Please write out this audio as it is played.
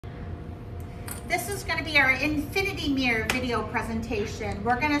This is going to be our infinity mirror video presentation.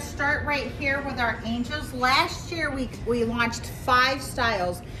 We're going to start right here with our angels. Last year we launched 5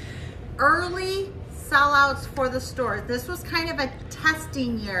 styles. Early sellouts for the store. This was kind of a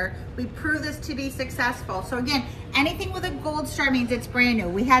testing year. We proved this to be successful. So again, anything with a gold star means it's brand new.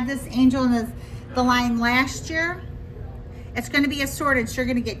 We had this angel in the line last year. It's going to be assorted, so you're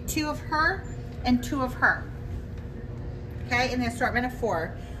going to get 2 of her and 2 of her. Okay, in the assortment of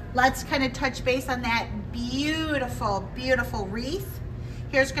 4. Let's kind of touch base on that beautiful, beautiful wreath.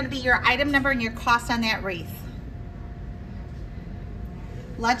 Here's going to be your item number and your cost on that wreath.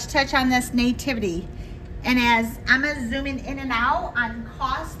 Let's touch on this nativity. And as I'm gonna zoom in and out on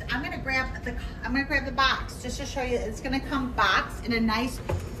cost, I'm gonna grab the box just to show you. It's gonna come boxed in a nice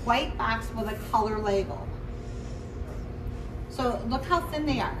white box with a color label. So look how thin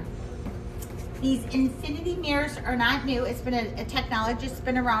they are. These infinity mirrors are not new. It's been a technology that's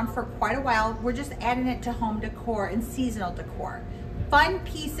been around for quite a while. We're just adding it to home decor and seasonal decor. Fun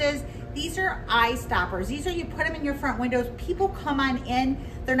pieces. These are eye stoppers. These are, you put them in your front windows. People come on in,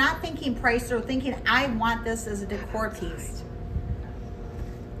 they're not thinking price, they're thinking, I want this as a decor piece.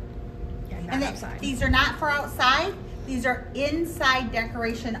 Yeah, not and outside. These are not for outside. These are inside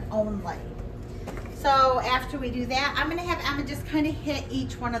decoration only. So after we do that, I'm gonna have Emma just kind of hit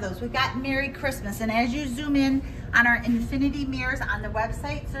each one of those. We've got Merry Christmas, and as you zoom in on our infinity mirrors on the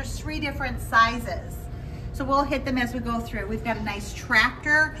websites, there's 3 different sizes. So we'll hit them as we go through. We've got a nice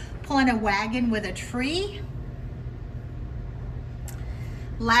tractor pulling a wagon with a tree.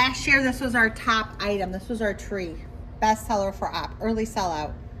 Last year, this was our top item. This was our tree. Best seller for early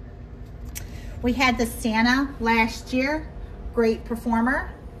sellout. We had the Santa last year. Great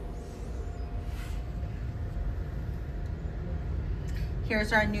performer.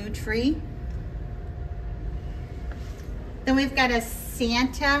 Here's our new tree. Then we've got a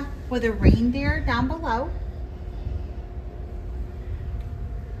Santa with a reindeer down below.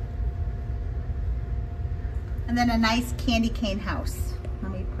 And then a nice candy cane house.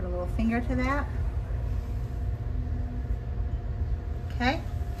 Let me put a little finger to that. Okay.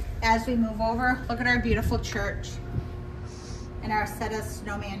 As we move over, look at our beautiful church and our set of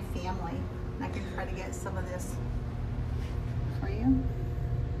snowman family. I can try to get some of this for you.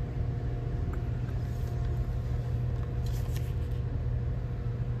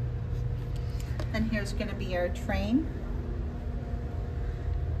 Then here's going to be our train.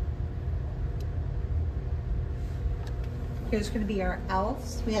 Here's going to be our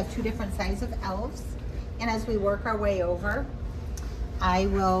elves. We have 2 different sizes of elves. And as we work our way over, I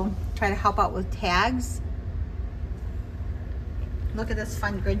will try to help out with tags. Look at this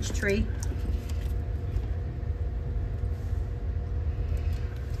fun Grinch tree.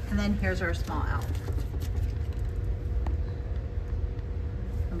 And then here's our small elf.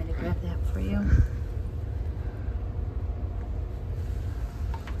 I'm going to grab that for you.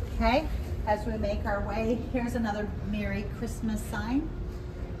 Okay. As we make our way, here's another Merry Christmas sign.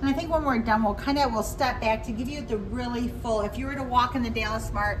 And I think when we're done, we'll step back to give you the really full, if you were to walk in the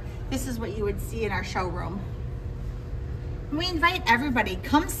Dallas Mart, this is what you would see in our showroom. And we invite everybody,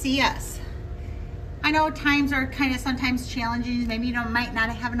 come see us. I know times are kind of sometimes challenging. Maybe you might not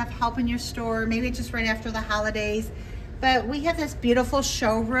have enough help in your store. Maybe it's just right after the holidays. But we have this beautiful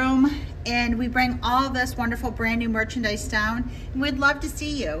showroom, and we bring all this wonderful brand new merchandise down, and we'd love to see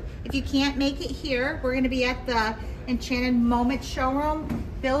you. If you can't make it here, we're going to be at the Enchanted Moment showroom,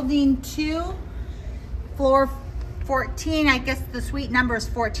 building 2, floor 14. I guess the suite number is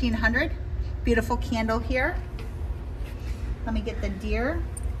 1400. Beautiful candle here. Let me get the deer.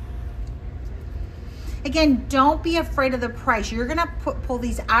 Again, don't be afraid of the price. You're going to pull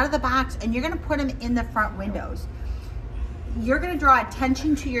these out of the box, and you're going to put them in the front windows. You're going to draw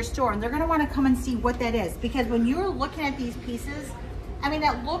attention to your store, and they're going to want to come and see what that is, because when you're looking at these pieces, I mean,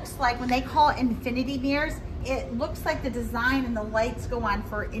 it looks like, when they call it infinity mirrors, it looks like the design and the lights go on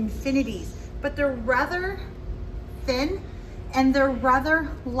for infinities, but they're rather thin and they're rather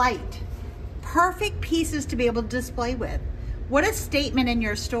light. Perfect pieces to be able to display with. What a statement in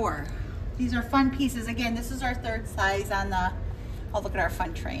your store. These are fun pieces. Again, this is our 3rd size on the, oh, look at our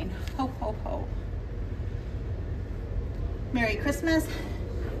fun train. Ho, ho, ho. Merry Christmas,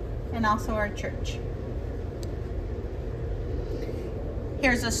 and also our church.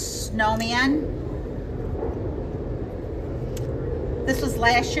 Here's a snowman. This was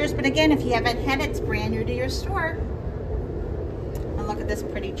last year's, but again, if you haven't had it, it's brand new to your store. And look at this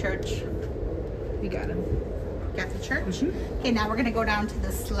pretty church. You got him. Got the church? Okay, now we're gonna go down to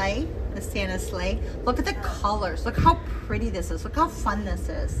the sleigh, the Santa sleigh. Look at the colors. Look how pretty this is. Look how fun this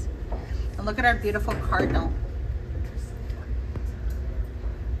is. And look at our beautiful cardinal.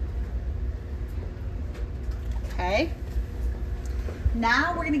 Okay.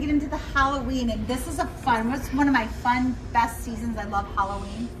 Now we're gonna get into the Halloween, and this is what's one of my best seasons. I love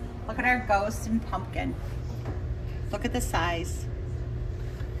Halloween. Look at our ghost and pumpkin. Look at the size.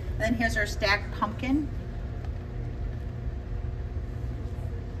 And then here's our stacked pumpkin.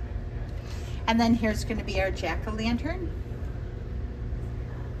 And then here's gonna be our jack-o'-lantern.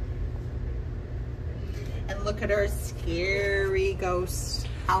 And look at our scary ghost.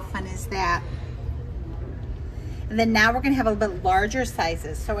 How fun is that? And then now we're gonna have a little bit larger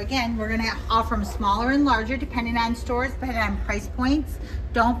sizes. So again, we're gonna offer them smaller and larger depending on stores, depending on price points.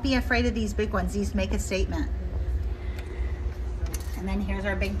 Don't be afraid of these big ones. These make a statement. And then here's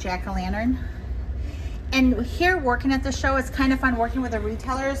our big jack-o'-lantern. And here working at the show, it's kind of fun working with the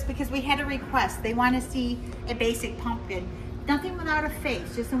retailers because we had a request. They want to see a basic pumpkin. Nothing without a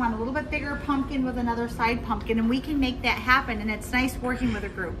face, just they want a little bit bigger pumpkin with another side pumpkin, and we can make that happen. And it's nice working with a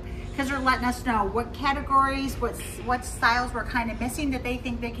group because they're letting us know what categories, what styles we're kind of missing that they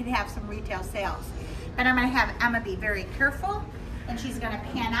think they could have some retail sales. But I'm gonna have Emma be very careful, and she's gonna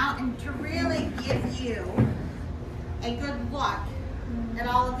pan out and to really give you a good look at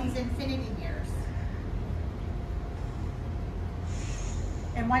all of these infinity mirrors.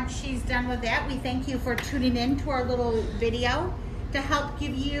 And once she's done with that, we thank you for tuning in to our little video to help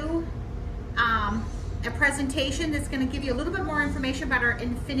give you a presentation that's going to give you a little bit more information about our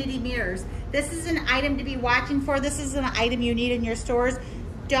infinity mirrors. This is an item to be watching for. This is an item you need in your stores.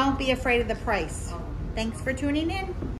 Don't be afraid of the price. Thanks for tuning in.